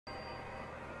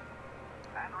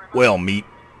Well, meat,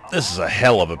 this is a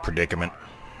hell of a predicament.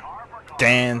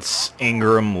 Dance,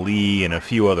 Ingram, Lee, and a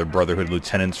few other Brotherhood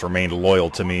lieutenants remained loyal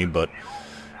to me, but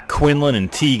Quinlan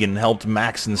and Tegan helped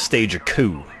Maxon stage a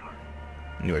coup.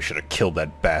 I knew I should have killed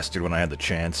that bastard when I had the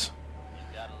chance.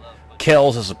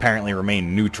 Kells has apparently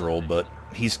remained neutral, but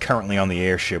he's currently on the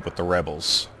airship with the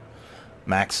rebels.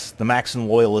 The Maxon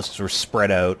loyalists were spread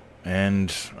out,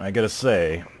 and I gotta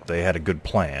say, they had a good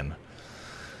plan.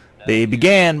 They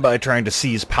began by trying to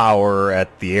seize power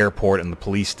at the airport and the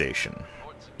police station.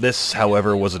 This,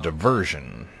 however, was a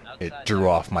diversion. It drew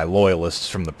off my loyalists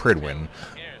from the Prydwen,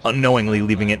 unknowingly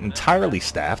leaving it entirely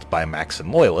staffed by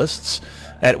Maxon loyalists,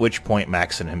 at which point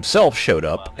Maxon himself showed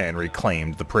up and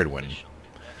reclaimed the Prydwen.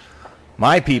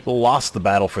 My people lost the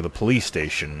battle for the police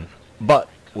station, but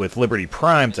with Liberty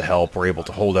Prime to help, were able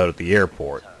to hold out at the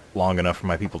airport, long enough for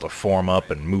my people to form up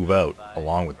and move out,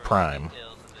 along with Prime.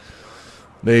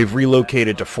 They've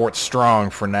relocated to Fort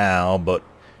Strong for now, but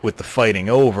with the fighting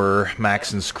over,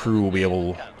 Maxon's crew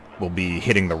will be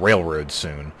hitting the railroad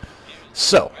soon.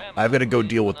 So, I've got to go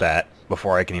deal with that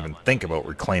before I can even think about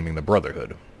reclaiming the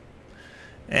Brotherhood.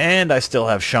 And I still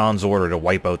have Sean's order to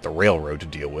wipe out the railroad to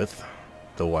deal with,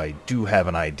 though I do have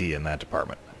an idea in that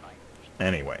department.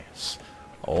 Anyways,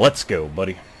 let's go,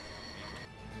 buddy.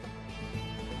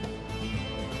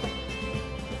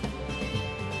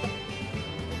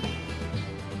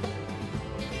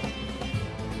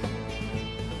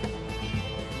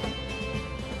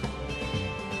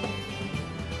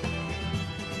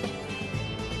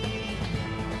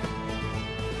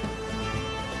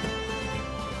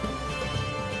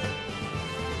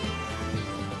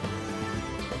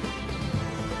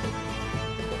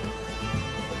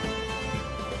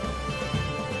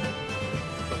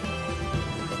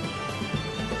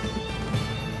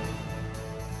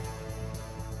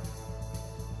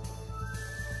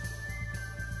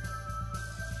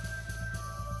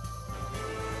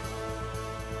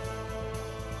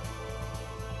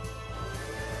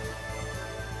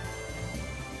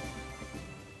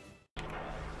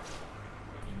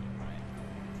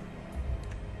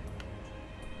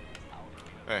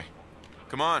 Hey,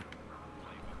 come on.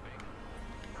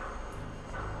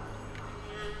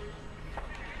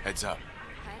 Heads up.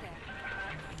 Hi there.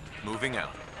 Moving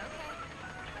out.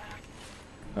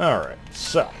 Alright,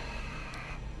 so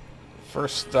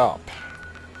first stop,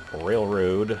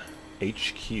 Railroad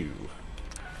HQ.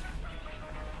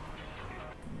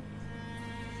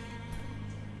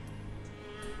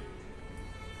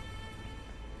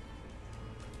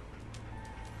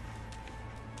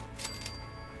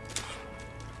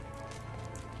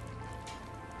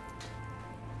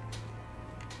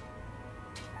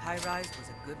 High Rise was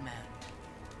a good man.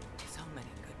 So many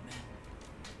good men.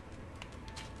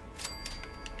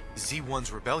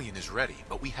 Z1's rebellion is ready,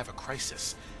 but we have a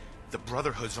crisis. The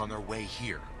Brotherhood's on their way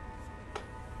here.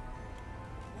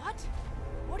 What?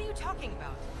 What are you talking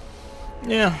about?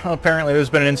 Yeah, apparently there's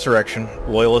been an insurrection.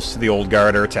 Loyalists to the Old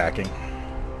Guard are attacking.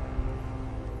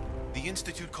 The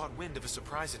Institute caught wind of a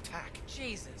surprise attack.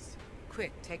 Jesus.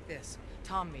 Quick, take this.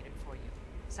 Tom made it for you.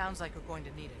 Sounds like we're going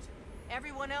to need it.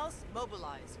 Everyone else,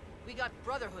 mobilize. We got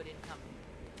Brotherhood incoming.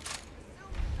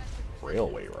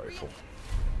 Railway rifle.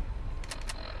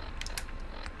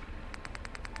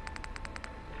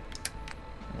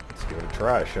 Let's give it a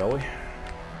try, shall we?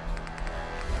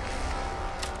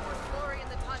 Glory in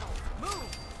the tunnel.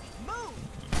 Move! Move!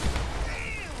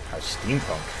 How's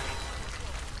steampunk?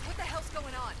 What the hell's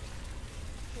going on?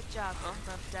 Good job,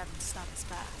 Buff Devin. Stop us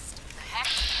fast. The heck?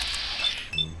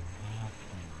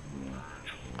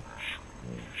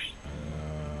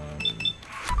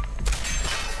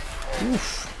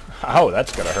 Oof. Ow,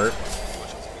 that's gotta hurt.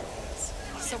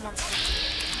 Someone's...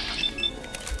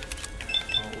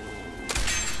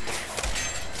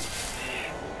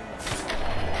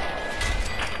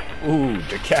 Ooh,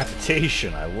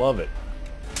 decapitation. I love it.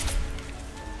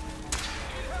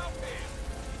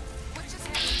 What just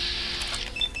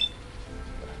happened?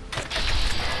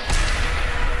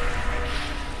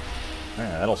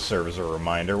 Yeah, that'll serve as a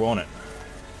reminder, won't it?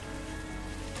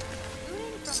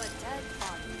 Looting from a dead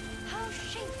body. How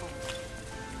shameful.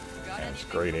 That's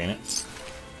great, ain't it?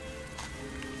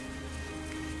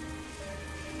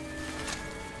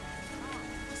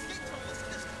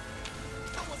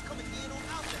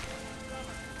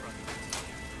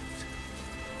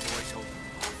 Boys, hold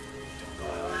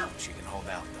on. She can hold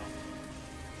out,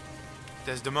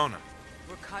 though. Desdemona.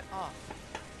 We're cut off.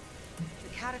 The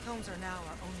catacombs are now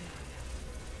our only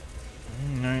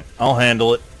way Alright, I'll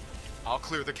handle it. I'll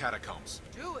clear the catacombs.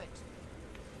 out. Do it!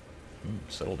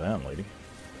 Settle down, lady.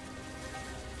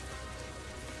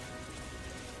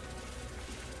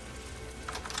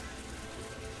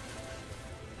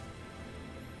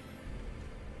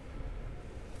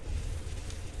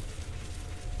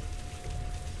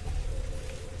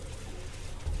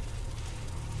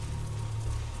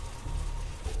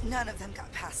 None of them got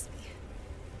past me.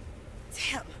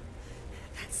 Damn,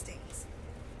 that stings.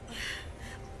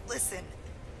 Listen,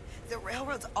 the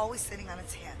railroad's always sitting on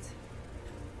its hands.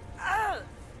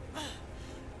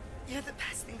 You're the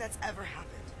best thing that's ever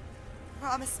happened.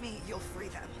 Promise me you'll free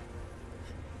them.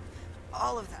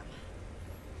 All of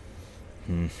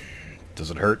them.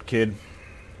 Does it hurt, kid?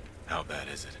 How bad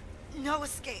is it? No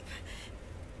escape.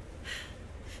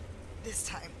 This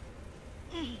time.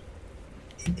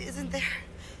 Isn't there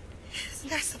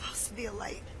supposed to be a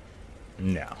light?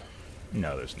 No.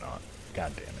 No, there's not.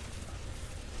 God damn it.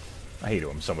 I hate it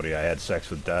when somebody I had sex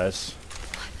with dies.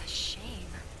 What a shame.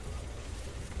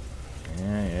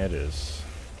 Yeah, it is.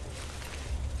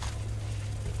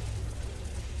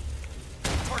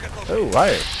 Oh,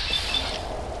 hi.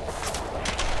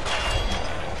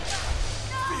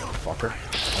 Fucker.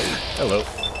 Oh, hello.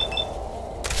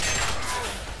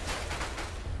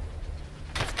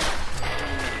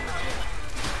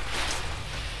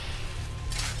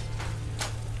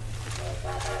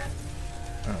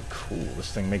 Oh, cool.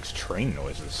 This thing makes train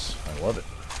noises. I love it.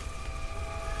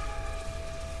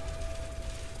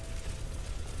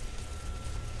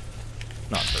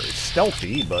 Not very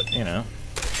stealthy, but, you know.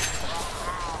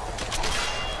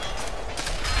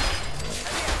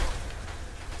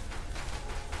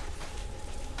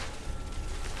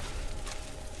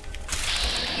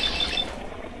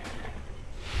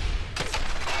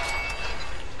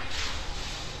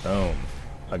 Boom.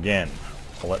 Again,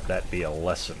 I'll let that be a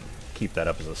lesson. Keep that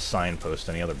up as a signpost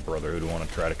to any other brotherhood who want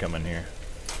to try to come in here.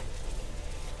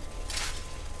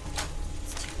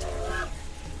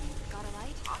 Got a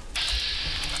light?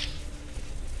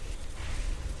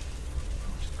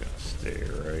 Just gonna stay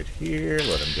right here,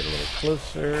 let him get a little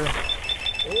closer.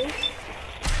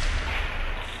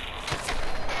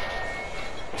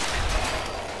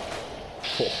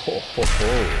 Ho ho ho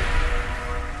ho.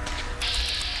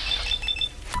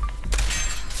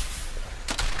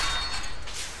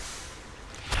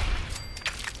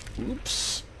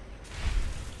 Oops.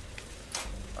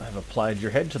 I've applied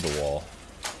your head to the wall.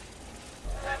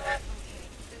 Okay,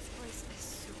 this place is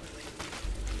super creepy.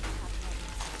 Have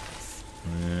nightmares like this.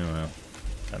 Yeah, well,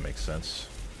 that makes sense.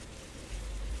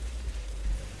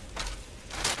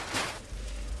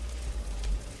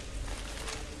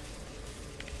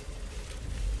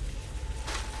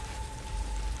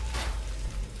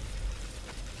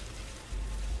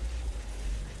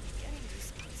 Getting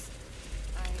goosebumps.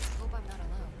 I hope I'm not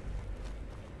alone.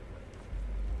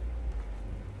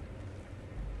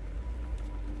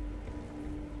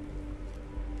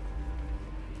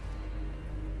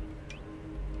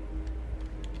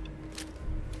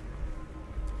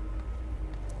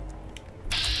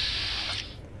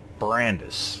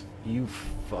 Brandis, you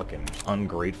fucking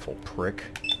ungrateful prick.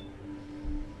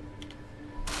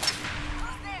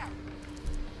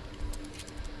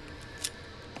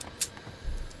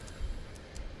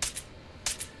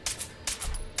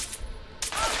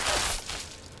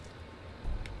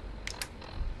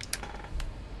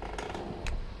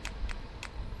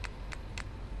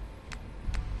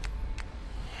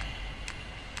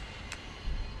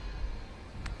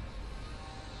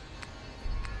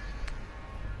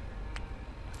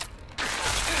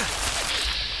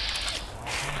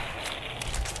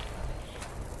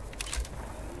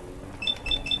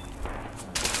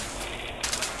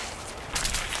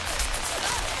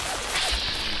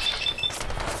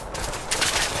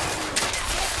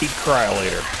 Eat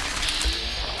Cryolator.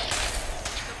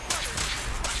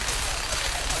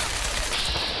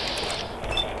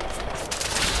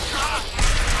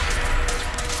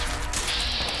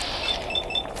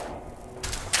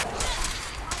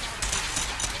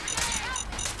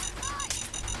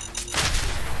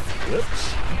 Whoops.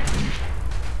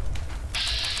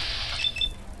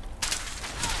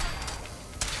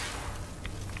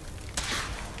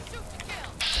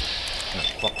 Oh,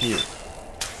 fuck you.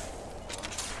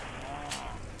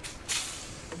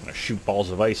 I'm gonna shoot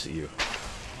balls of ice at you.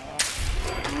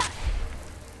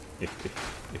 I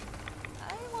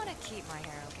want to keep my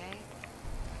hair, okay?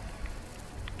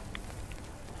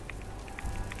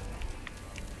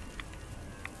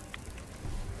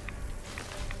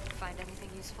 Find anything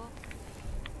useful?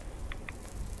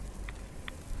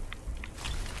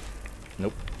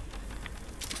 Nope.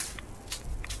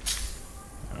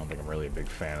 I don't think I'm really a big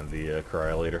fan of the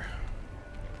Cryolator.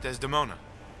 Desdemona.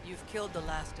 You've killed the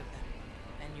last of them,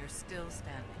 and you're still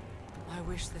standing. I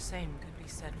wish the same could be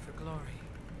said for Glory.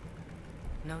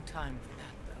 No time for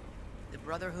that, though. The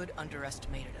Brotherhood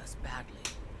underestimated us badly.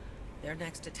 Their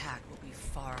next attack will be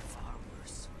far, far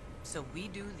worse. So we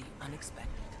do the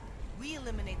unexpected. We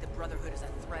eliminate the Brotherhood as a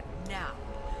threat now,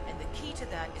 and the key to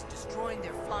that is destroying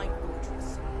their flying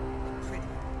fortress, the Prison.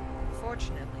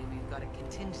 Fortunately, we've got a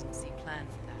contingency plan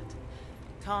for that.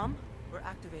 Tom, we're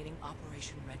activating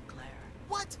Operation Red Glare.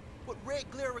 What? But Red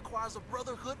Glare requires a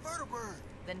Brotherhood vertibird.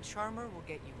 Then Charmer will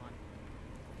get you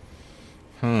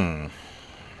one.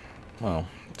 Well,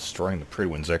 destroying the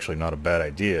Pridwin's actually not a bad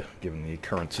idea, given the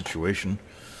current situation.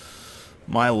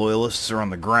 My loyalists are on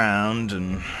the ground,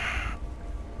 and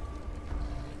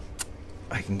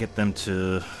I can get them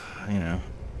to, you know,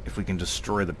 if we can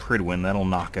destroy the Pridwin, that'll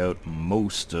knock out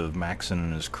most of Maxon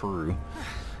and his crew.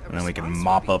 And then we can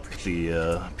mop up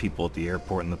the people at the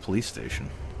airport and the police station.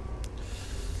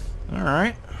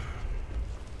 Alright.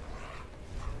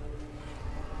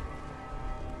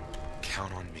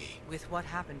 Count on me. With what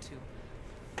happened to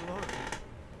Glory,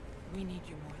 we need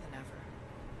you more than ever.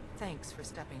 Thanks for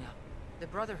stepping up. The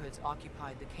Brotherhood's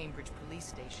occupied the Cambridge police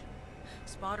station.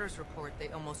 Spotters report they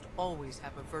almost always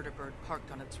have a vertibird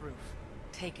parked on its roof.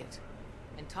 Take it.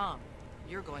 And Tom,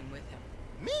 you're going with him.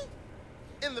 Me?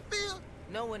 In the field?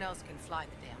 No one else can fly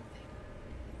the damn thing.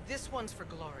 This one's for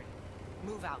Glory.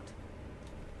 Move out.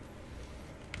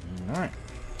 Alright.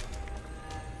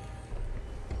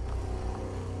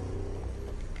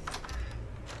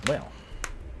 Well.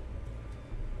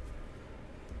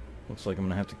 Looks like I'm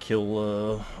gonna have to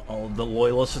kill all of the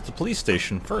loyalists at the police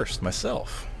station first,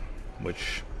 myself.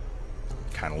 Which,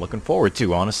 kinda looking forward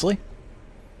to, honestly.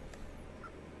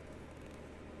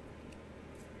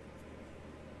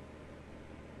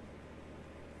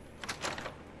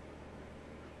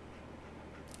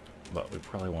 But we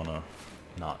probably want to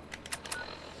not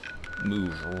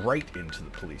move right into the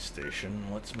police station.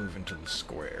 Let's move into the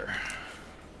square.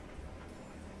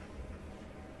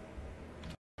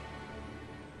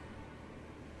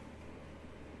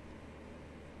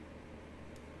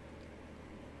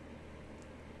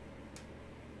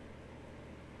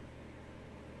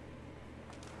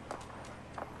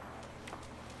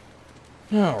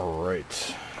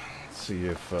 Alright. Let's see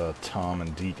if Tom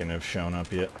and Deacon have shown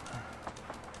up yet.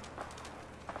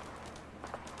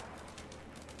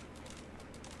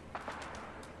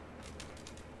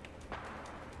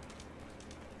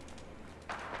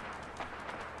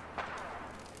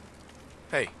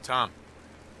 Hey, Tom.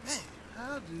 Man,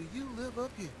 how do you live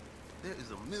up here? There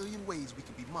is a million ways we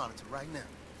could be monitored right now.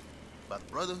 By the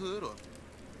Brotherhood or,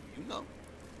 you know.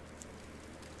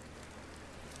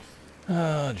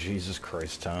 Oh, Jesus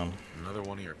Christ, Tom. Another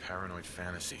one of your paranoid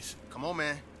fantasies. Come on,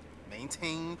 man.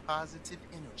 Maintain positive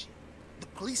energy. The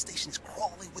police station is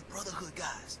crawling with Brotherhood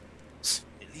guys.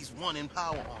 At least one in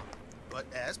power armor. But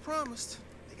as promised,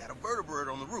 they got a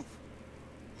vertibird on the roof.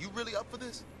 You really up for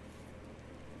this?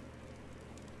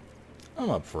 I'm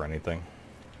up for anything.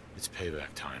 It's payback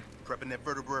time. Prepping that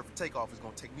vertibird for takeoff is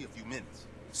gonna take me a few minutes.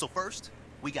 So first,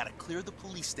 we gotta clear the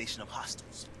police station of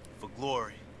hostiles. For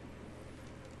Glory.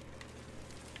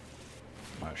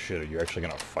 Oh shit, are you actually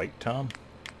gonna fight, Tom?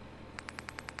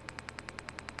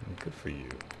 Good for you.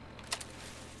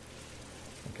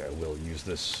 I think I will use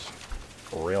this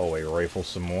railway rifle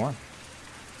some more.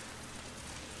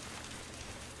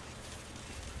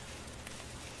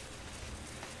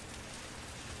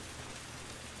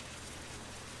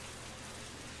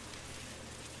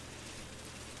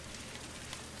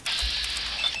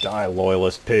 Die,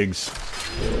 loyalist pigs.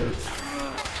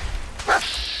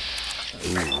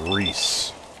 Ooh,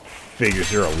 Reese.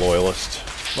 Figures you're a loyalist.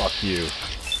 Fuck you.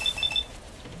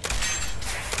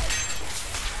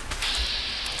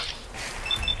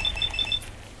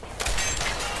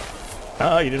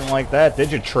 Oh, you didn't like that,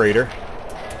 did you, traitor?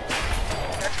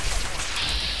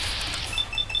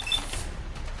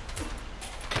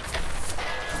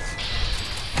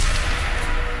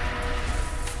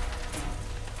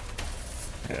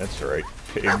 Yeah, that's right,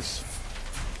 pigs.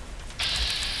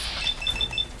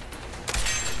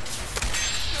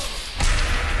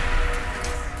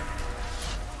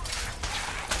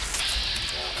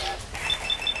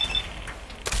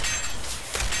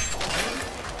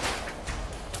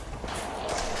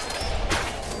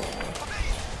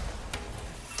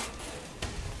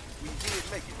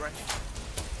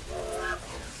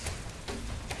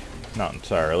 Not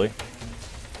entirely.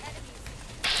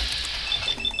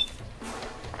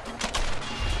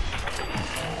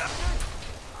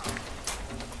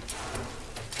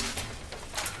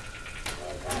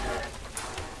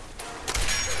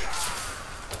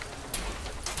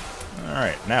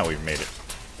 Alright, now we've made it.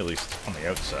 At least on the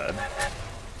outside.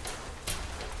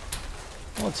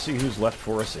 Let's see who's left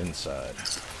for us inside.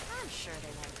 I'm sure they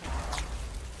won't take long.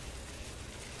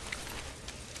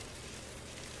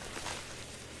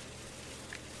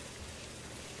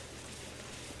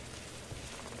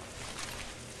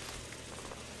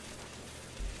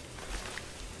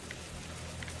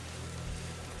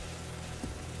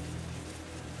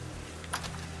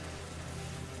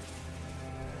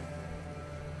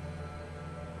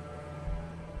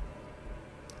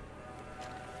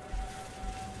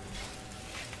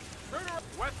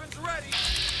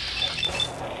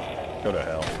 Go to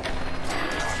hell.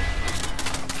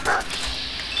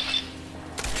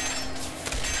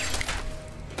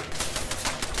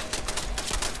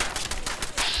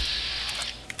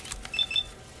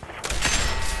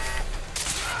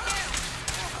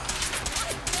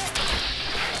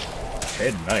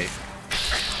 Head Knight.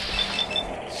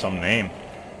 Some name.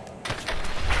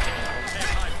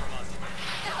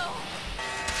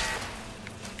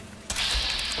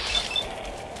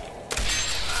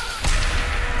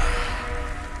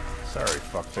 Sorry,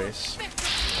 fuckface.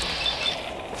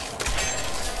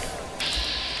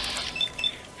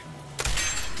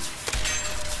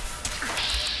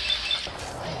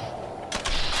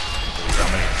 How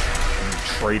many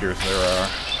traitors there are.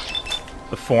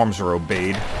 The forms are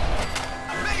obeyed.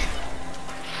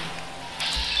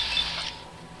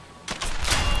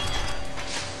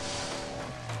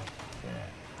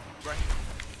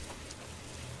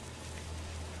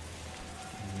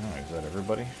 Is that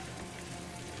everybody?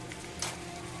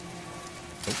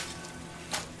 Oh,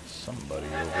 somebody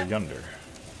over yonder.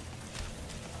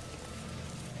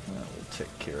 Well, we'll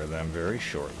take care of them very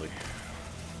shortly.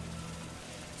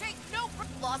 Take no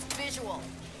lost visual.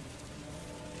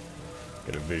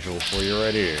 Get a visual for you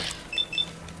right here.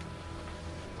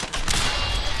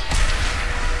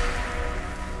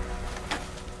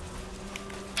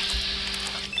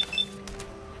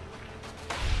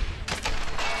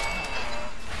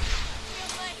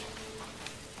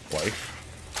 Wife.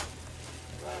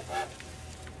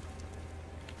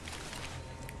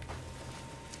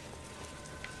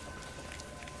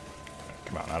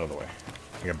 Come on, out of the way.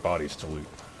 I got bodies to loot.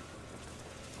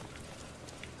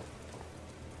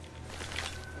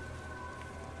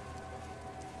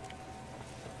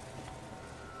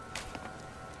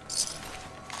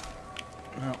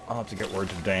 Well, I'll have to get word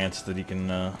to Dance that he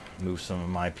can move some of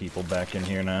my people back in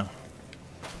here now.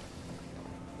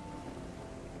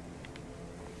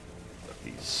 Let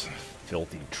these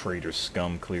filthy traitor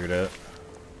scum cleared out.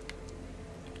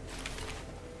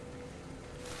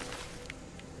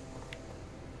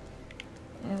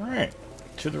 Alright,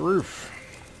 to the roof.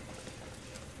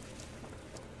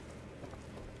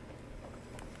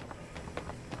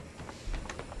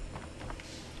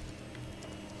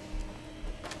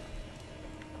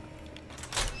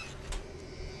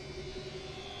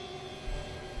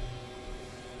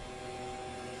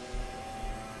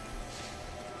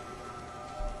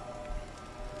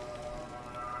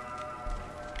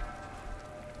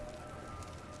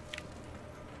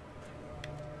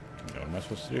 What am I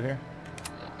supposed to do here?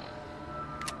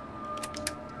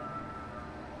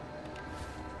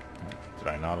 Did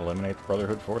I not eliminate the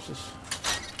Brotherhood forces?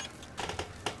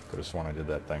 Could have sworn I did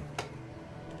that thing.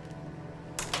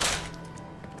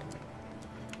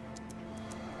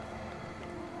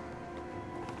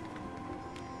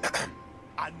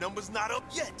 Our number's not up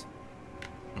yet.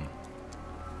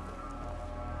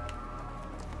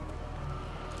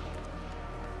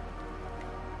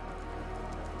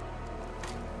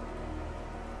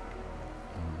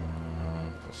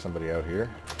 There's somebody out here.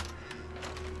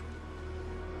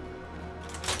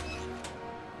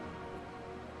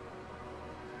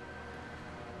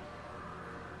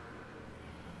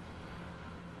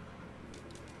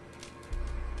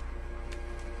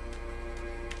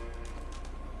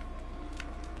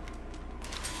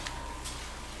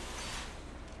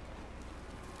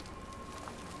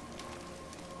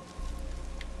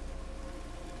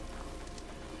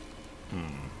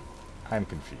 I'm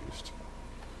confused.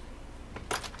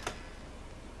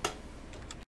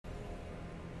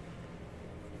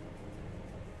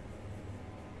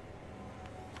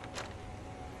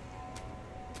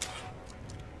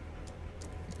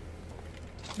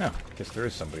 No, I guess there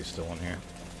is somebody still in here.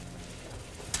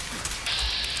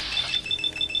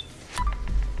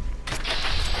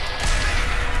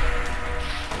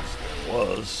 Yes, there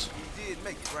was. We did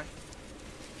make it, right?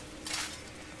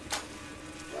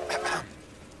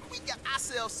 We got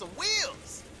ourselves some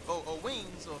wheels! Or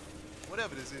wings, or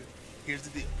whatever this is. Here's the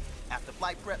deal. After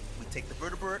flight prep, we take the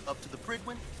vertibird up to the Pridwin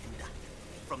and dock.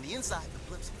 From the inside, the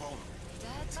blip's vulnerable.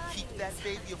 To keep that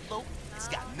baby afloat, it's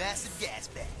got massive gas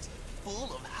bags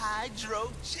full of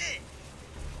hydrogen.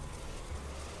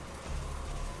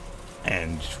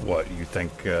 And what, you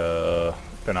think they're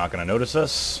not going to notice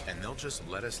us? And they'll just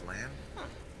let us land?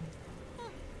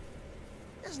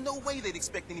 There's no way they'd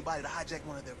expect anybody to hijack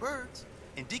one of their birds.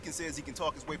 And Deacon says he can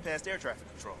talk his way past air traffic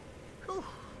control. Whew.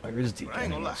 Where is Deacon? I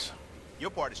ain't gonna lie. Your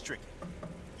part is tricky.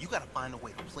 You gotta find a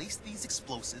way to place these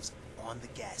explosives on the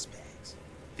gas bags.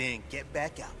 Then get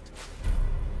back out.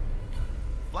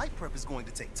 Flight prep is going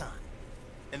to take time.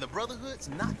 And the Brotherhood's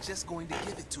not just going to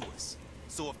give it to us.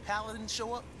 So if Paladins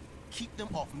show up, keep them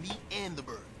off me and the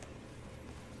bird.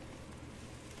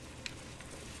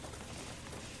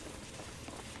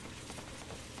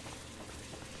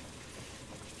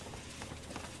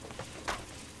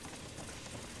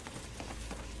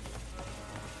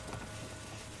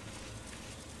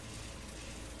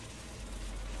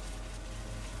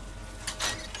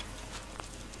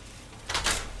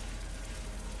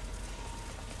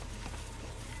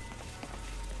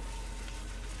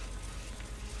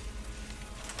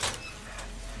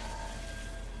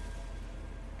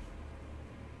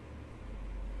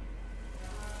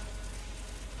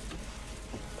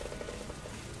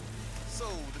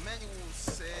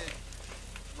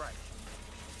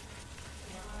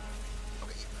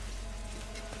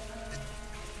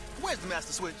 Where's the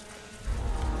master switch?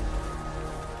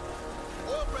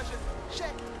 Oil pressure,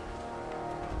 check.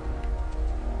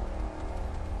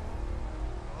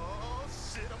 Oh,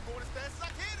 shit, I'm going as fast as I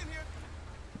can in here.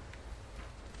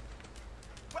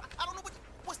 But I don't know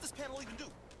what's this panel even do?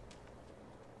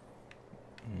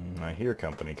 I hear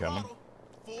company coming. Bottle,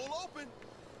 full open.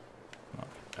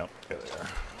 Oh, there they are.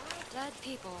 Dead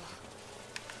people.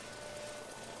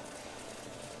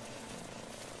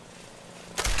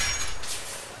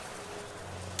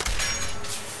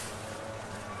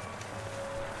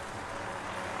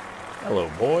 Hello,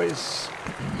 boys.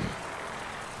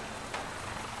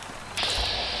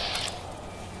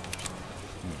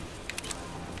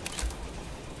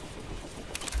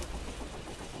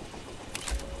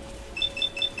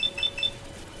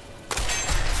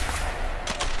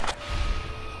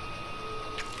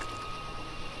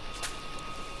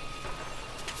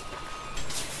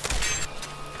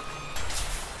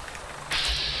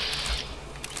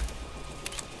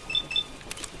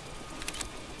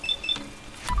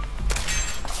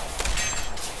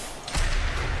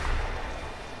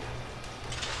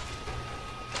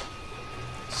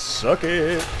 Suck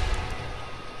it.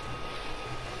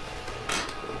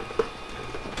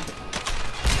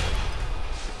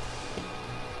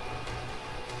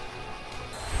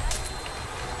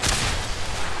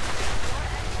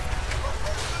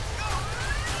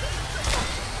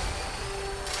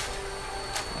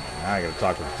 Now I gotta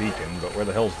talk with Deacon, but where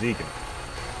the hell's Deacon?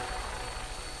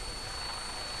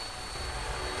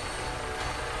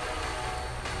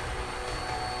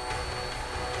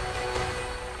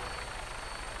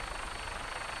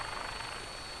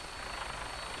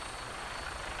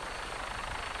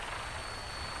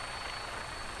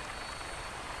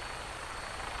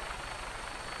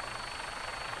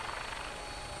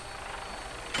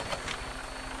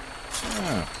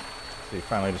 So you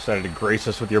finally decided to grace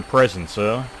us with your presence,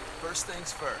 huh? First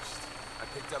things first, I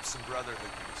picked up some Brotherhood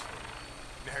goodies for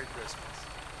you. Merry Christmas.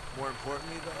 More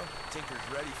importantly, though,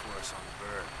 Tinker's ready for us on the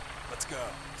bird. Let's go.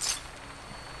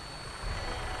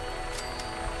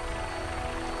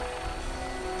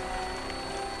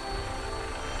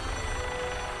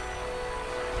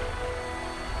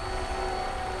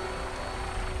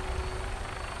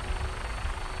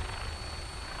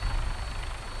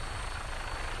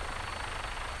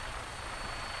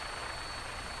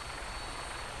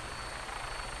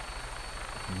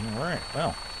 Alright,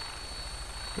 well.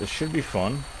 This should be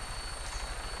fun.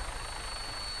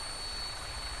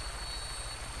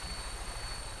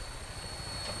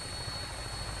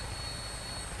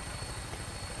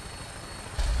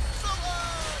 So,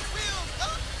 wheels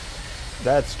up.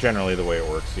 That's generally the way it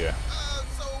works, yeah.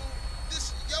 So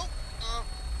this yoke,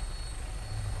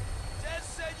 Dad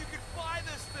said you could fly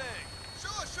this thing.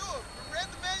 sure. Read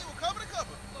the manual cover to cover.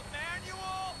 The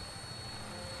manual?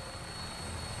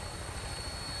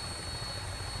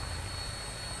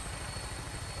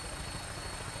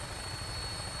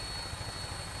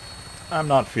 I'm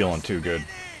not feeling too good.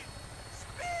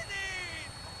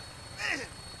 Man,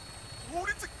 hold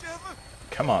it together.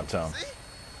 Come on, Tom. See?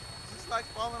 Just like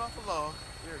falling off a log.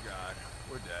 Dear God,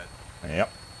 we're dead.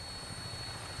 Yep.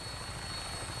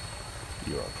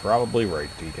 You are probably right,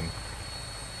 Deacon.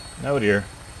 No, dear.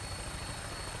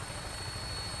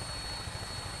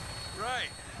 Right.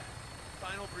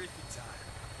 Final briefing time.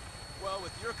 Well,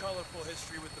 with your colorful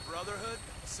history with the Brotherhood,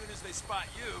 as soon as they spot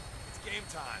you, it's game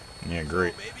time. Yeah,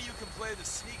 great. So maybe you can play the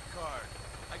sneak card.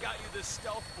 I got you this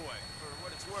stealth boy, for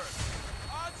what it's worth.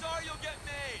 Odds are you'll get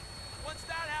made. Once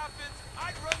that happens,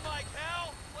 I'd run like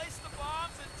hell, place the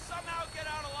bombs, and somehow get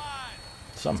out alive.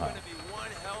 Somehow. It's gonna be one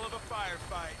hell of a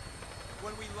firefight.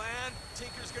 When we land,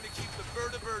 Tinker's gonna keep the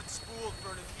vertibird spooled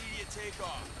for an immediate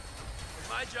takeoff. And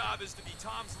my job is to be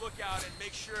Tom's lookout and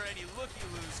make sure any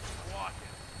looky-loos keep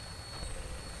walking.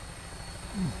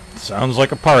 Sounds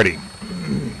like a party.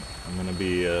 I'm gonna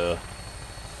be,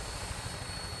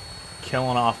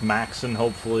 killing off Maxon,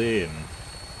 hopefully, and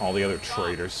all the other Tom,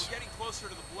 traitors. we're getting closer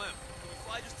to the blimp. Can you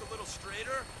fly just a little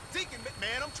straighter? Deacon,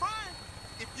 man, I'm trying.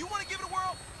 If you want to give it a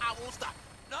whirl, I won't stop.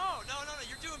 No,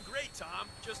 you're doing great, Tom.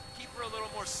 Just keep her a little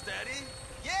more steady.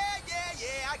 Yeah,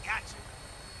 I got you.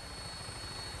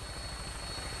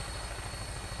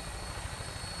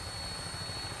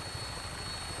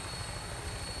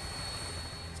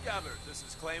 Scabbard, this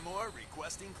is Claymore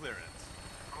requesting clearance.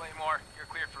 Claymore, you're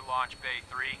cleared for launch Bay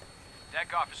 3.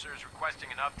 Deck officer is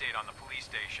requesting an update on the police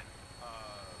station.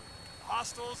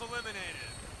 Hostiles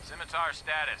eliminated. Scimitar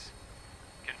status.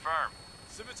 Confirm.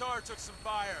 Scimitar took some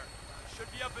fire. Should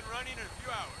be up and running in a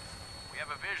few hours. We have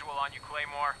a visual on you,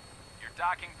 Claymore. Your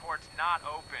docking port's not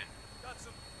open. Got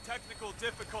some technical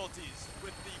difficulties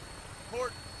with the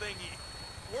port thingy.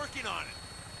 working on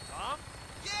it. Tom?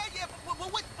 Yeah, but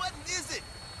what button is it?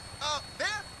 There?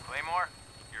 Claymore,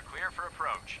 you're clear for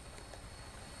approach.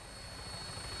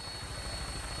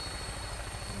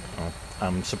 Well,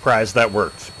 I'm surprised that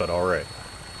worked, but alright.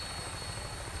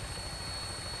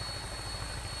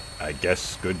 I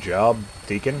guess good job,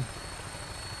 Deacon.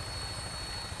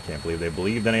 Can't believe they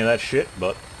believed any of that shit,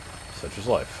 but such is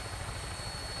life.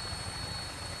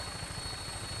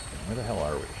 Where the hell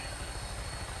are we?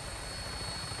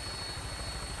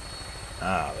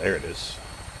 Ah, there it is.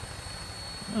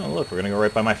 Oh, look, we're gonna go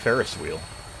right by my Ferris wheel.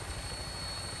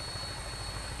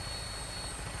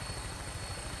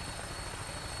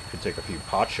 Could take a few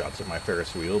pot shots at my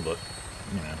Ferris wheel, but,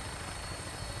 you know,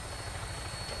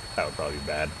 that would probably be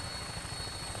bad.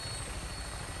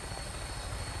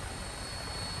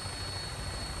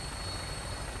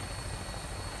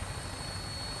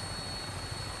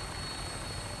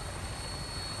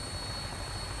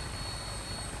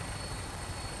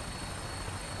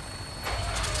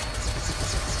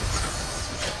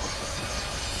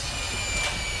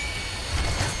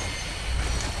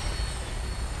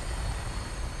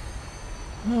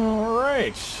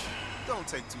 Alright. Don't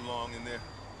take too long in there.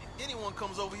 If anyone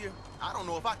comes over here, I don't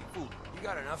know if I can fool them. You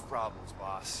got enough problems,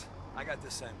 boss. I got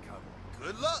this end covered.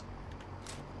 Good luck.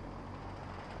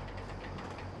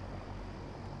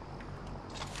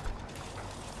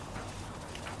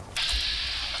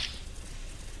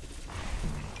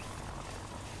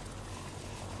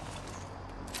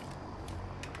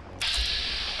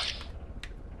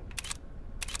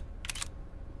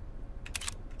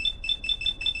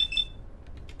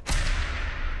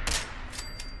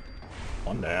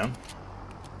 One down.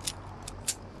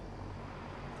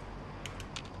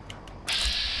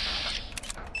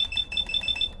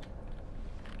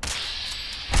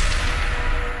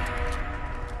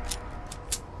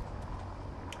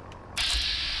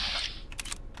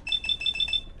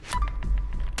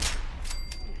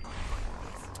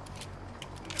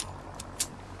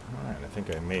 Alright, I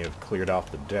think I may have cleared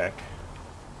off the deck.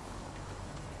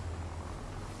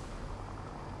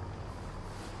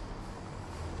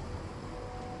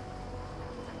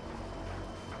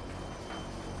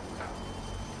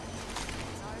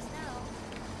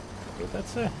 What did that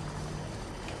say?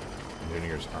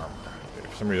 Engineer's armor.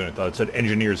 For some reason I thought it said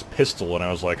engineer's pistol, and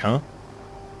I was like, huh?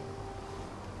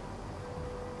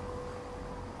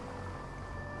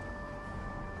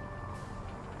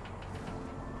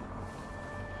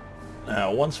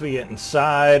 Now, once we get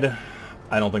inside,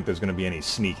 I don't think there's going to be any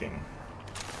sneaking.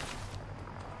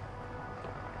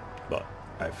 But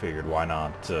I figured why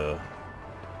not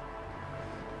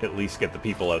at least get the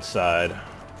people outside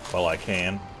while I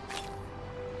can.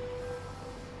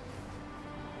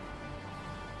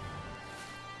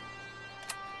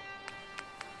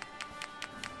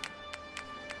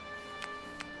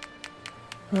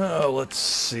 Oh, let's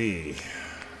see.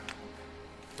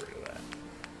 Get rid of that.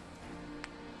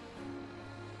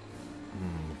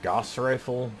 Gauss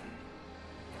rifle.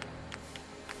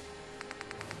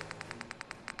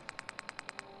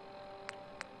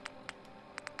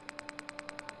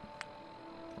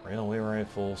 Railway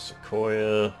rifle,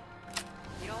 Sequoia. You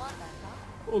don't want that,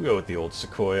 huh? We'll go with the old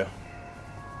Sequoia.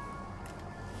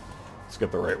 Let's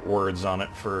get the right words on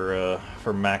it for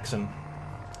Maxon.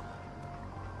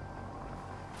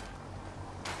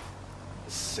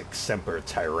 Sic Semper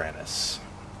Tyrannus.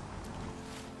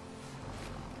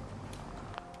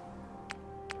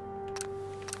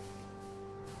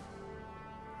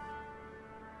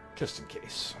 Just in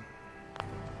case.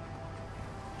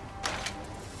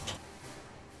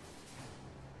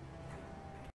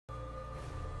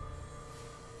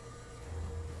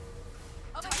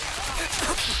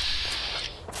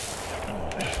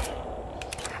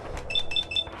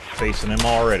 Facing him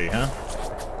already, huh?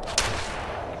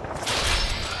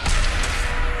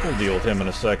 We'll deal with him in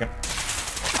a second.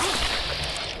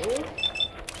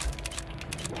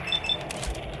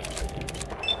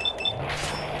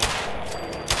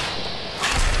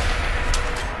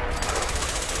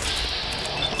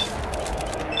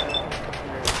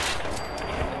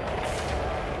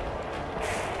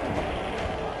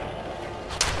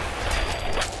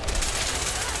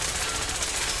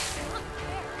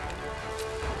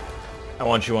 I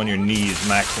want you on your knees,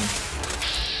 Maxim.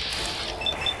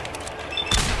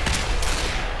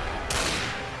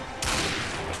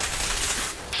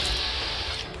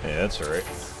 Yeah, that's alright.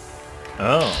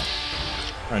 Oh.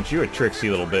 Aren't you a tricksy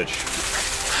little bitch?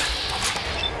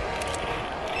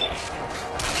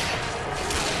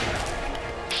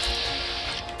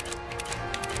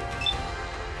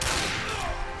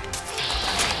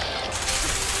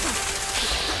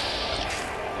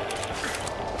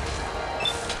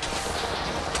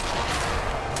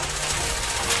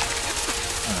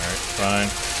 fine.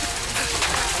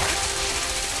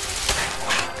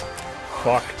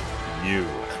 Fuck you.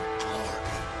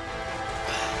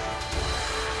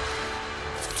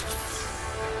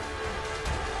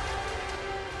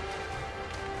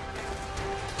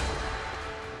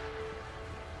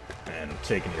 And I'm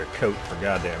taking your coat for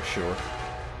goddamn sure.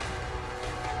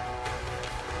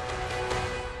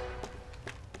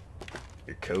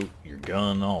 Your coat, your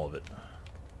gun, all of it.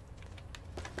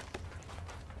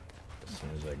 As soon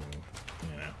as I can,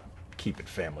 you know, keep it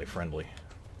family friendly.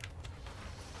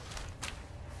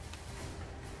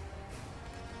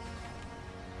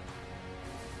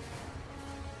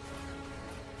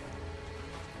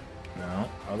 No,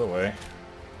 other way.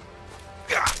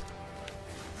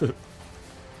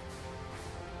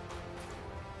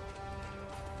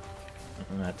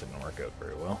 That didn't work out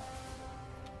very well.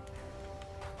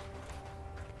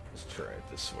 Let's try it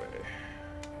this way.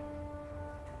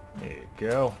 There you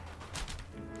go.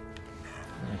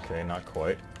 Okay, not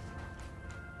quite.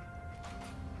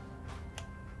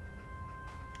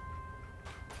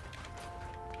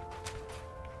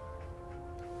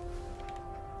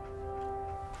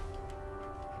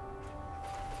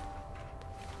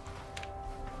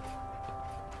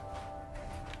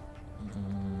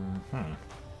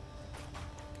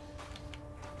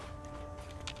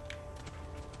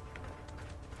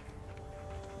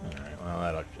 Alright,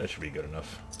 well, that should be good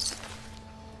enough.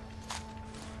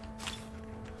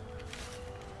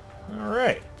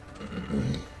 Alright.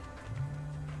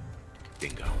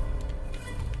 Bingo.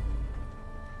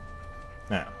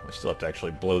 Now, we still have to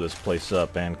actually blow this place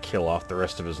up and kill off the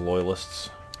rest of his loyalists.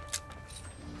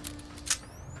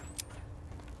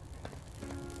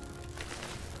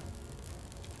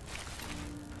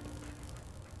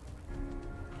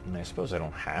 And I suppose I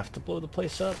don't have to blow the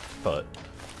place up, but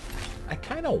I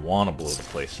kind of want to blow the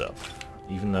place up,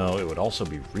 even though it would also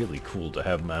be really cool to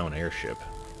have my own airship.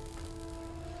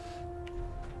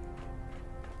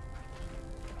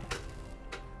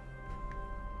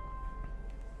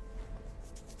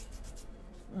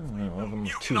 One of them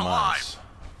with 2 miles.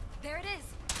 There it is.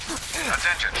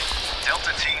 Attention.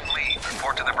 Delta Team Lead,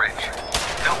 report to the bridge.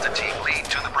 Delta Team Lead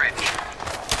to the bridge.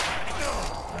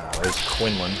 There's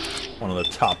Quinlan, one of the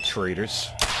top traitors.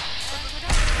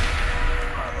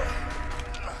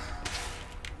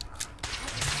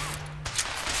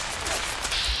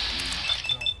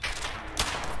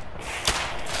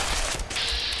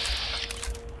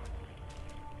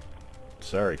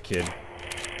 Sorry, kid.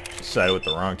 Sided with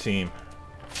the wrong team.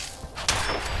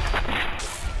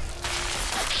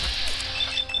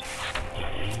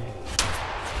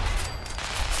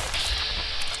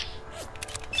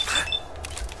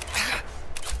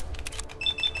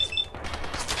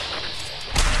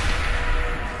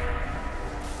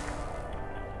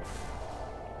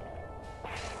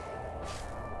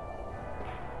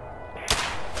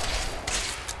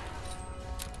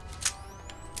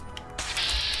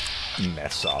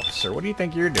 Mess officer, what do you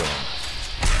think you're doing?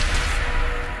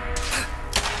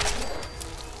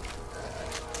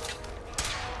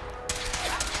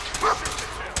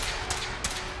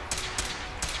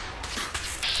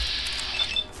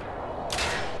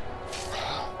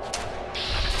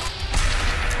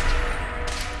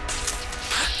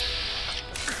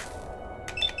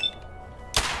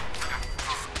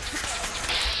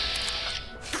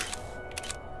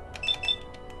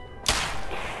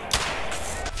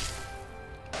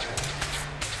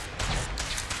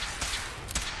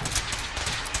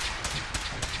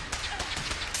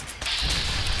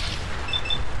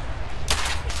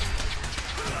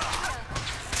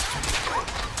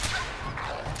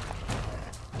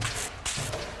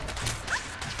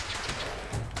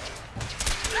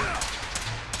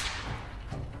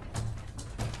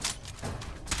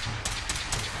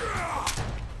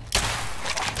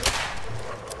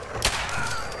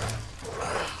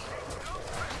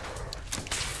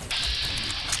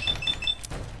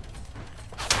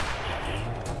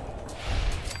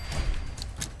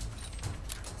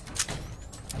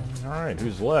 Alright,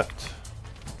 who's left? Is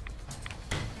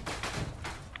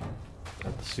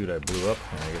that the suit I blew up?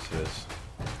 Yeah, I guess it is.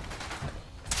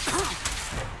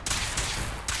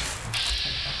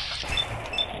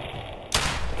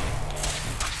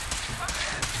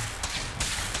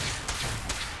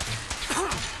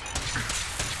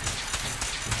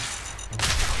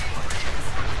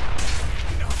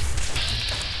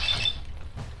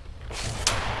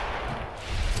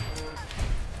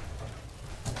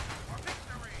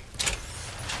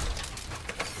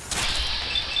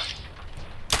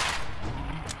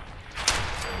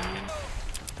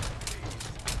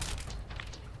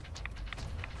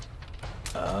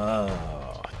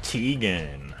 Oh,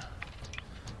 Tegan.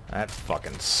 That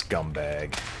fucking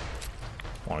scumbag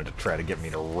wanted to try to get me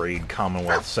to raid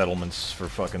Commonwealth settlements for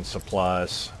fucking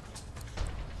supplies.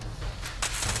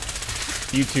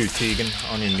 You too, Tegan,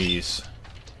 on your knees.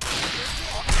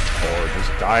 Or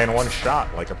just die in one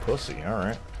shot like a pussy,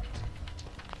 alright.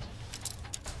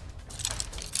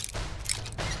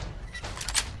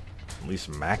 At least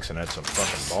Maxon had some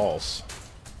fucking balls.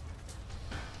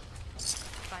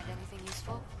 Find anything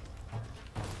useful?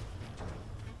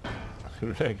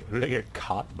 Who did I get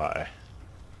caught by?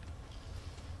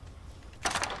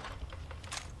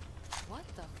 What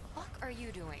the fuck are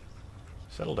you doing?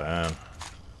 Settle down.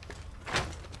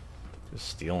 Just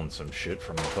stealing some shit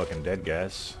from the fucking dead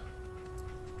guys.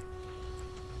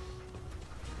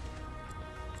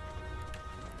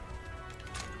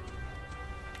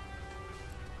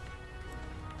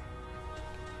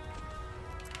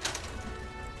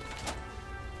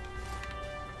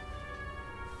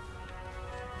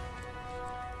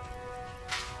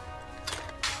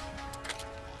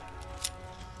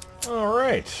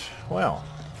 Alright, well.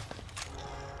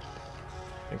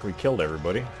 I think we killed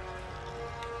everybody.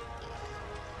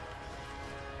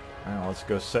 Now let's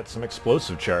go set some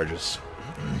explosive charges.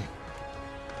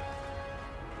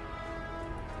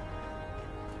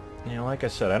 You know, like I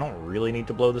said, I don't really need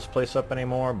to blow this place up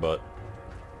anymore, but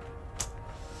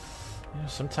you know,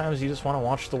 sometimes you just want to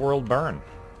watch the world burn.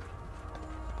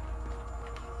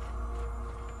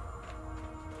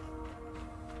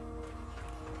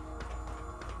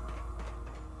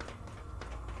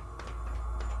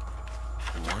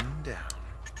 One down.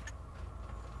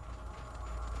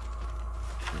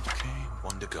 Okay,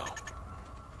 one to go.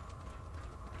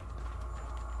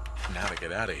 Now to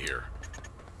get out of here.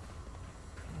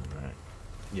 Alright.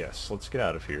 Yes, let's get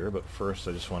out of here, but first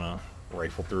I just want to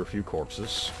rifle through a few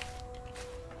corpses.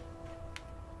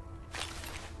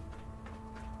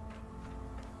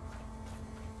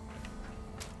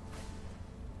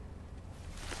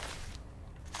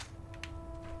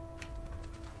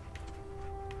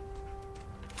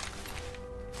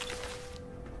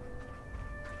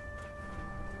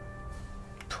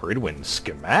 Pridwin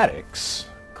schematics?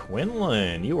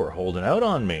 Quinlan, you are holding out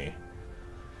on me.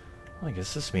 Well, I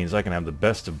guess this means I can have the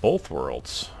best of both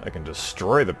worlds. I can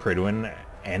destroy the Pridwin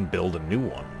and build a new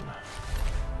one.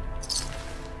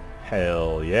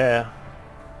 Hell yeah.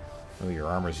 Oh, your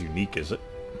armor's unique, is it?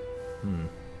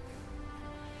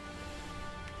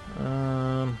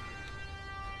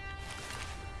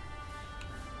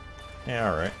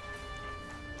 Yeah, alright.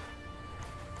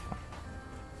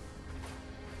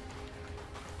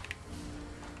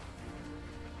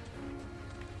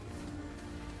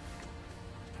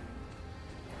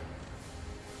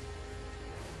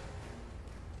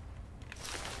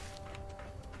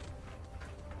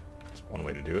 One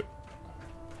way to do it.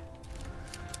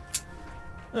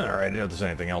 Alright, I don't know if there's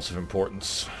anything else of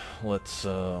importance. Let's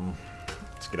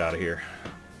get out of here.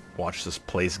 Watch this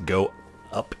place go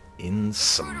up in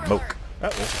smoke.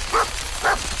 Uh-oh.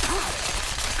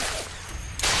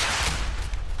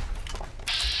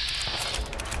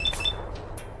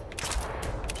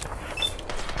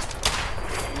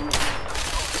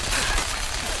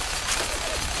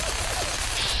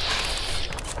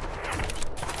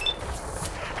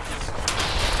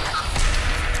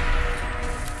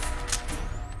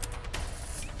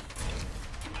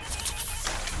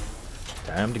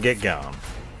 Time to get gone.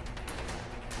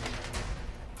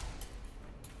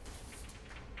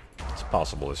 It's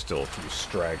possible there's still a few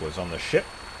stragglers on the ship,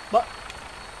 but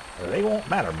they won't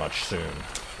matter much soon.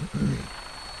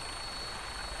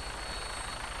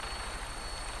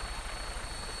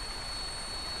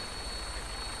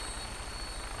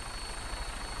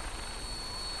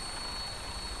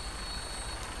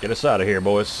 Get us out of here,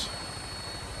 boys.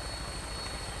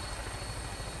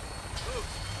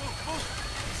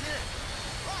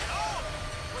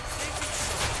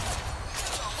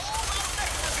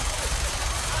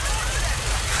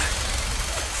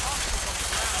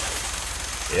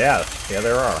 Yeah,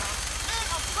 there are.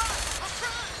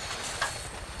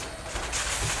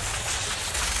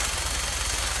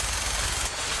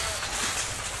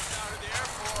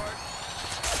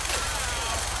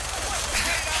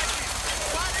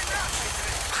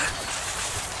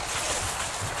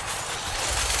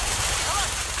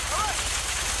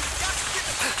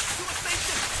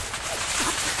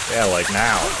 Yeah, like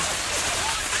now.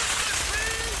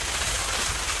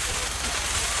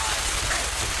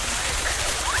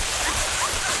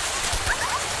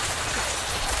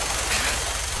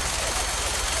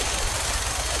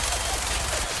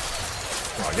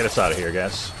 Come on, get us out of here,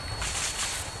 guys.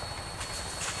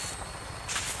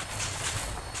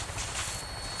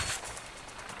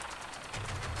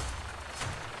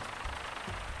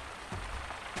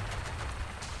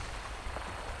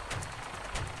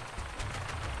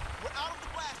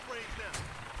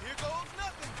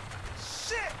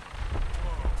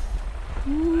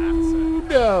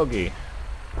 doggy.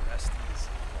 Rest easy,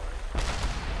 boy.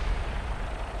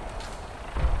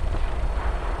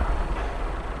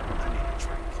 I need a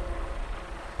drink.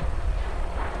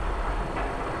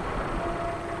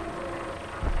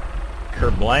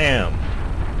 Kerblam.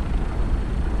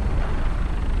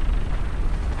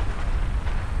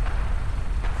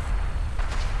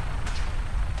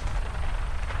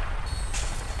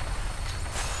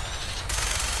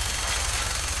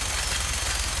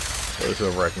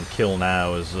 Whoever I can kill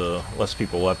now is less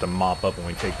people will have to mop up when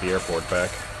we take the airport back.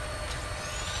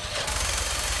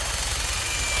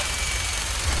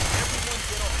 Everyone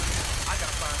get off. I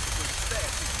gotta find some good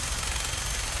stash.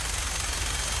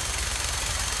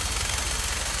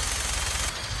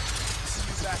 See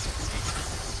you back in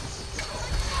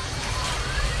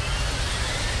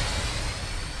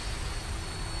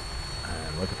the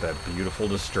And look at that beautiful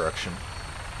destruction.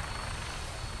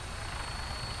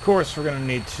 Of course, we're going to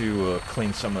need to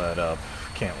clean some of that up.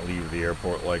 Can't leave the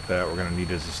airport like that. We're going to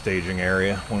need it as a staging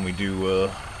area when we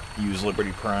do use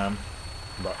Liberty Prime.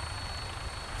 But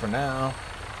for now,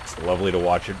 it's lovely to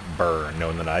watch it burn,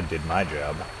 knowing that I did my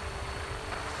job.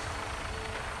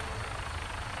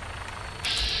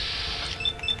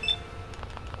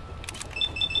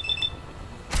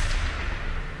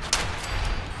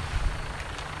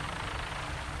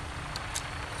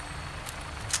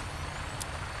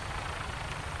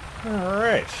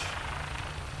 Alright.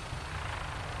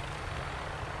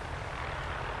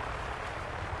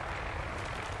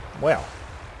 Well.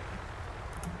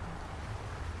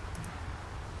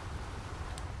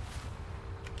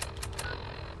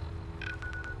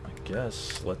 I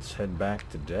guess let's head back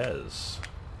to Dez.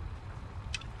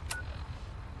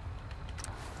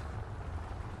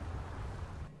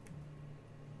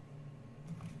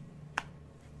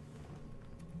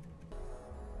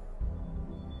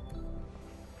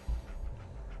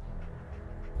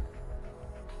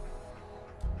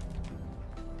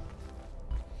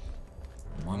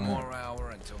 One more hour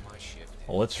until my shift.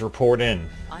 Well, let's report in.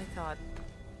 I thought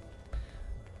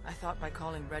by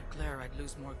calling Red Glare I'd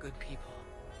lose more good people.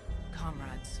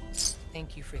 Comrades,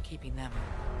 thank you for keeping them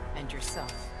and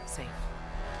yourself safe.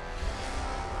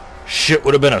 Shit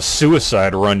would have been a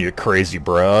suicide run, you crazy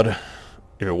broad.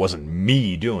 If it wasn't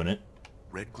me doing it.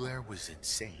 Red Glare was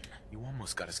insane. You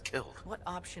almost got us killed. What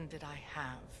option did I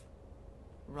have?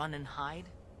 Run and hide?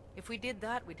 If we did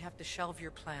that, we'd have to shelve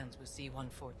your plans with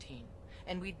C-114.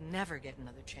 And we'd never get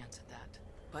another chance at that.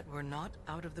 But we're not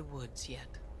out of the woods yet.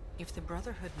 If the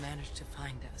Brotherhood managed to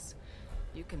find us,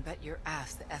 you can bet your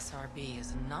ass the SRB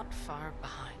is not far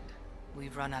behind.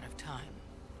 We've run out of time.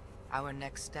 Our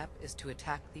next step is to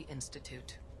attack the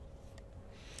Institute.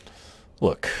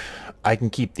 Look, I can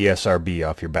keep the SRB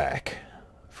off your back.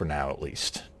 For now, at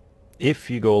least. If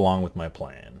you go along with my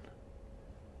plan.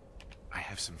 I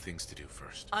have some things to do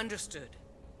first. Understood.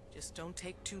 Just don't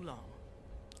take too long.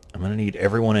 I'm gonna need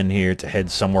everyone in here to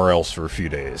head somewhere else for a few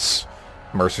days.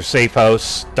 Mercer Safe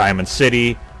House, Diamond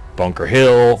City, Bunker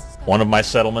Hill, one of my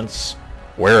settlements,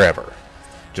 wherever.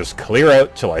 Just clear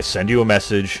out till I send you a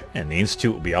message, and the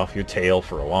Institute will be off your tail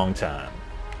for a long time.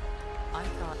 I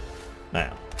thought...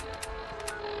 Now,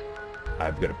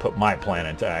 I've got to put my plan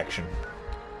into action.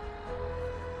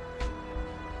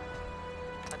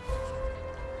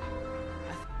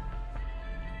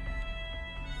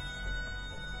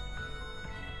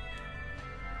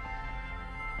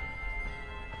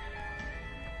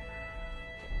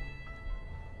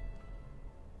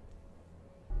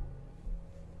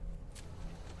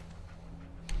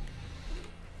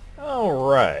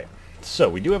 Alright, so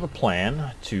we do have a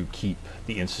plan to keep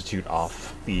the Institute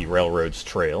off the railroad's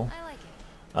trail. I like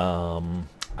it.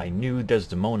 I knew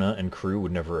Desdemona and crew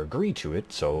would never agree to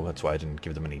it, so that's why I didn't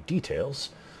give them any details.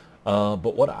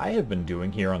 But what I have been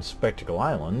doing here on Spectacle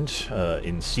Island,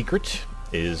 in secret,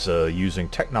 is using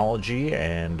technology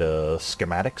and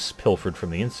schematics pilfered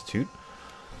from the Institute.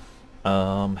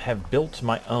 Have built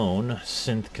my own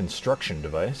synth construction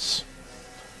device.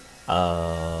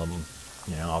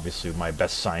 You know, obviously my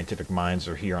best scientific minds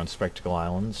are here on Spectacle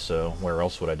Island, so where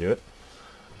else would I do it?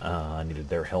 I needed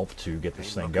their help to get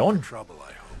this thing going.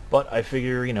 But I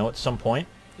figure, you know, at some point,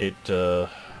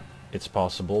 it's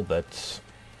possible that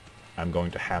I'm going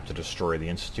to have to destroy the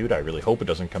Institute. I really hope it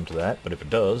doesn't come to that, but if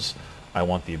it does, I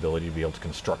want the ability to be able to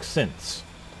construct synths.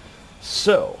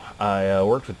 So, I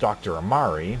worked with Dr.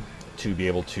 Amari to be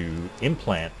able to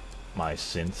implant my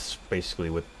synths,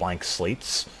 basically with blank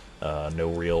slates. No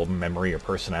real memory or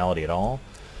personality at all.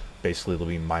 Basically, they'll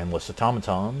be mindless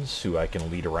automatons who I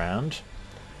can lead around.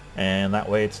 And that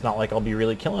way, it's not like I'll be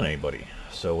really killing anybody.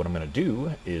 So what I'm going to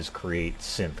do is create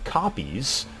synth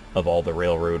copies of all the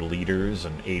railroad leaders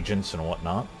and agents and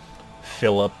whatnot.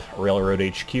 fill up Railroad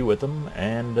HQ with them,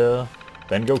 and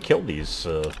then go kill these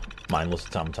mindless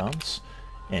automatons.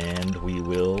 And we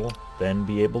will then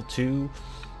be able to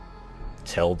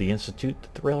tell the Institute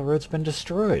that the railroad's been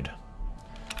destroyed.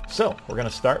 So, we're going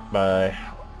to start by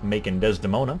making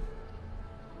Desdemona.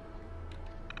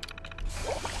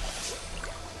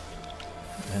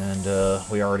 And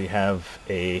we already have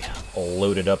a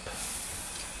loaded up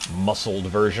muscled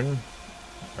version,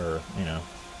 or, you know,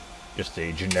 just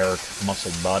a generic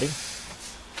muscled body.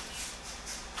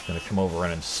 Going to come over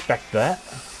and inspect that.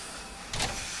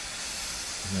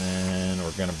 And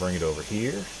we're going to bring it over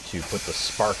here to put the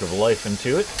spark of life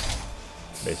into it.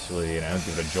 Basically, you know,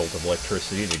 give it a jolt of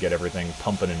electricity to get everything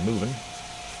pumping and moving.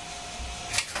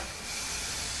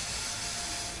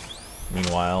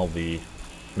 Meanwhile, the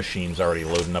machine's already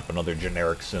loading up another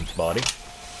generic synth body.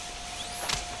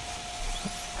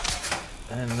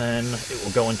 And then it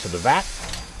will go into the vat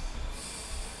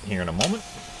here in a moment,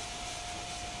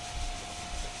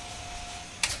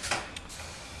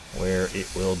 where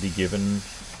it will be given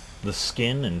the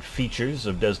skin and features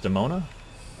of Desdemona,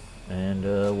 and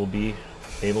we'll be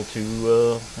able to,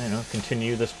 you know,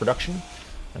 continue this production,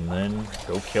 and then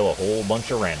go kill a whole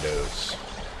bunch of randos.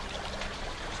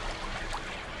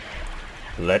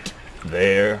 Let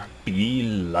there be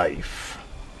life.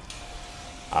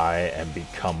 I am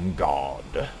become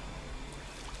God.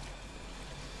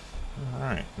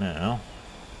 Alright, now,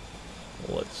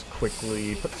 let's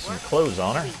quickly put some clothes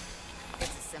on her. It's as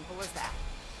simple as that.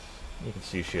 You can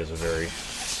see she has a very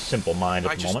simple mind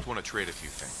at the moment. I just want to trade a few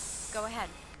things. Go ahead.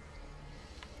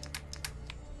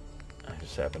 I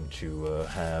just happen to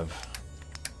have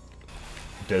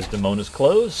Desdemona's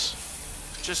clothes.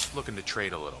 Just looking to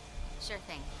trade a little. Sure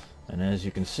thing. And as you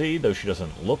can see, though she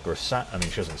doesn't look or sound, I mean,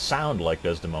 she doesn't sound like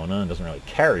Desdemona and doesn't really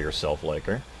carry herself like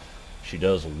her, she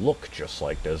does look just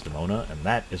like Desdemona, and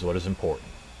that is what is important.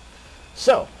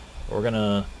 So, we're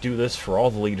gonna do this for all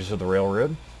the leaders of the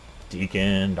railroad.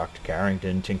 Deacon, Dr.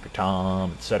 Carrington, Tinker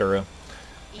Tom, etc.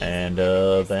 And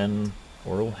then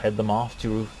we'll head them off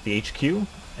to the HQ,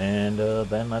 and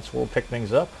then that's where we'll pick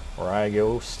things up, where I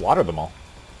go slaughter them all.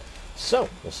 So,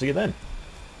 we'll see you then.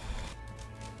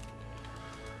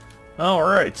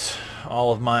 Alright,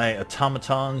 all of my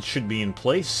automatons should be in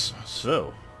place,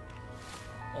 so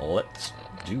let's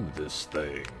do this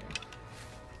thing.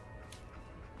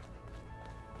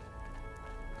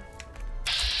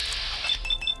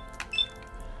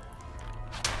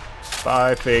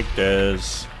 Bye, fake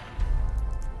Des.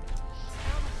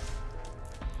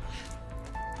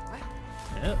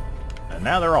 Yep, and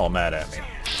now they're all mad at me.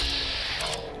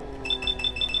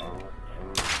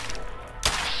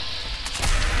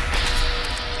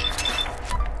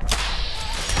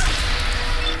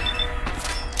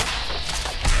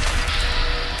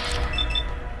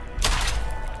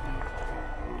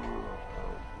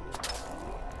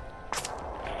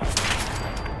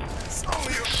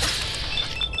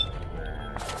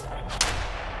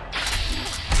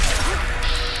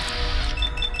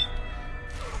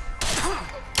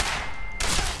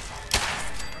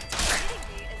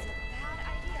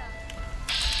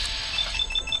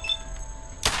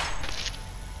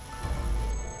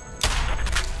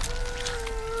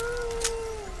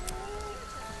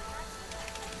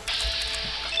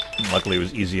 Luckily, it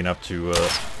was easy enough to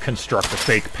construct a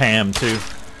fake Pam, too.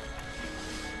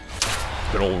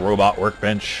 Good old robot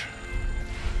workbench.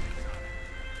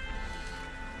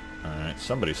 Alright,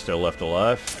 somebody's still left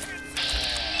alive.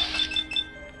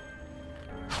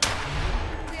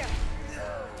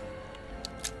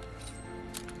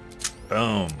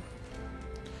 Boom.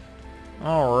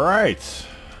 Alright.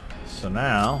 So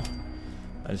now,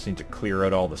 I just need to clear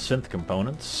out all the synth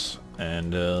components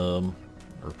and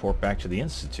report back to the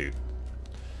Institute.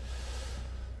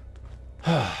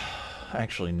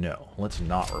 Actually, no. Let's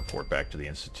not report back to the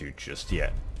Institute just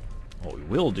yet. What we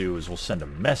will do is we'll send a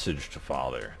message to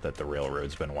Father that the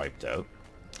railroad's been wiped out.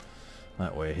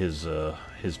 That way his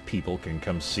people can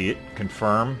come see it,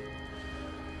 confirm.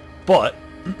 But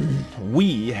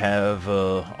we have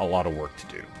a lot of work to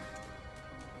do.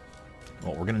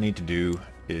 What we're going to need to do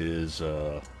is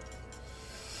I'm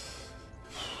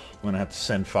going to have to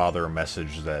send Father a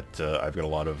message that I've got a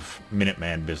lot of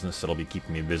Minuteman business that'll be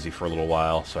keeping me busy for a little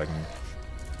while, so I can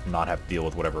not have to deal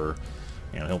with whatever,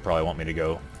 you know, he'll probably want me to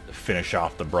go finish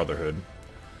off the Brotherhood.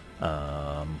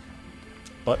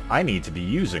 But I need to be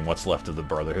using what's left of the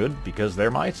Brotherhood because they're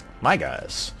my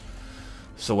guys.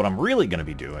 So what I'm really going to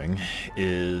be doing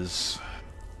is,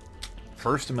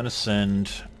 first I'm going to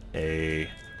send a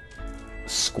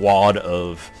squad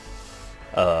of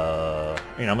I'm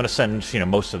going to send,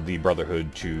 most of the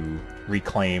Brotherhood to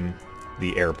reclaim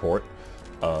the airport,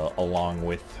 along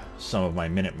with some of my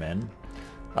Minutemen.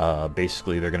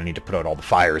 Basically, they're going to need to put out all the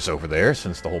fires over there,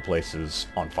 since the whole place is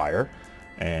on fire.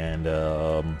 And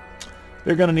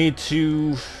they're going to need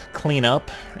to clean up,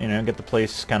 you know, get the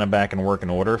place kind of back in working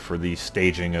order for the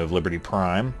staging of Liberty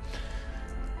Prime.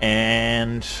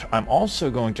 And I'm also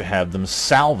going to have them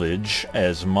salvage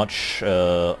as much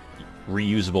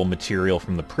reusable material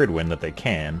from the Prydwen that they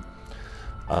can.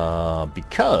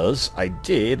 Because I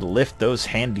did lift those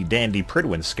handy-dandy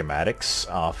Prydwen schematics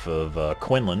off of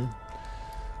Quinlan.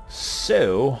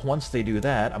 So, once they do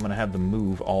that, I'm going to have them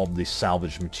move all the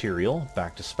salvaged material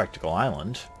back to Spectacle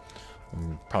Island.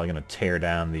 I'm probably going to tear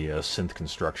down the synth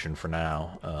construction for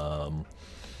now.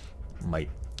 Might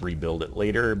rebuild it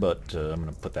later, but I'm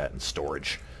going to put that in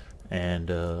storage. And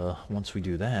once we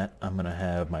do that, I'm going to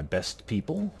have my best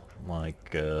people,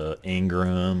 like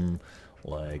Ingram,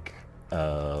 like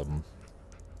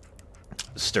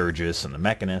Sturgis and the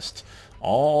Mechanist,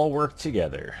 all work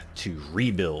together to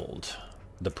rebuild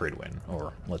the Prydwen,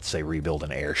 or let's say rebuild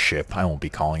an airship. I won't be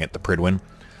calling it the Prydwen.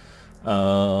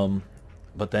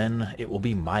 But then it will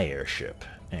be my airship,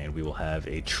 and we will have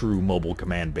a true mobile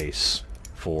command base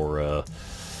for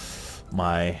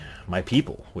my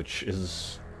people, which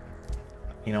is,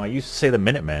 you know, I used to say the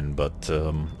Minutemen, but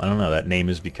I don't know, that name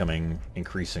is becoming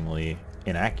increasingly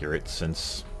inaccurate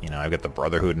since, you know, I've got the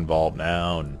Brotherhood involved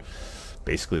now, and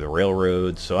basically the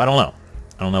Railroad, so I don't know.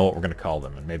 I don't know what we're going to call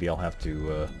them, and maybe I'll have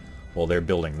to, while they're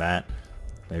building that,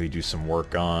 maybe do some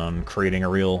work on creating a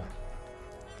real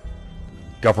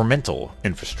governmental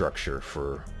infrastructure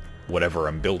for whatever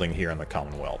I'm building here in the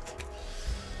Commonwealth.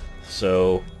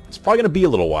 So, it's probably going to be a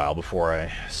little while before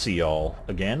I see y'all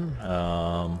again.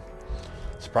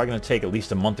 It's probably going to take at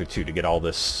least a month or two to get all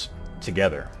this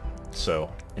together. So,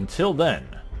 until then,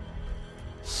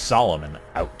 Solomon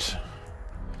out.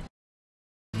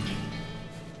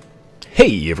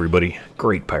 Hey everybody,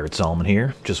 Great Pirate Solomon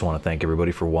here. Just want to thank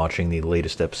everybody for watching the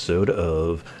latest episode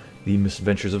of the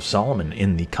Misadventures of Solomon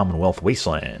in the Commonwealth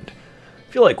Wasteland.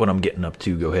 If you like what I'm getting up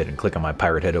to, go ahead and click on my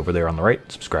pirate head over there on the right,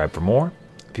 subscribe for more.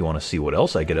 If you want to see what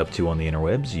else I get up to on the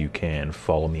interwebs, you can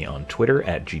follow me on Twitter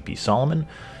at GPSolomon.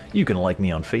 You can like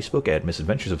me on Facebook at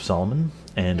Misadventures of Solomon.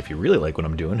 And if you really like what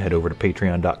I'm doing, head over to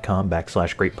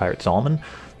patreon.com/GreatPirateSolomon.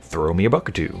 Throw me a buck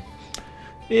or two.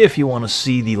 If you want to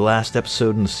see the last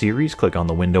episode in the series, click on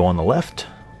the window on the left.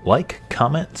 Like,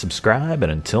 comment, subscribe,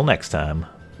 and until next time,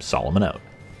 Solomon out.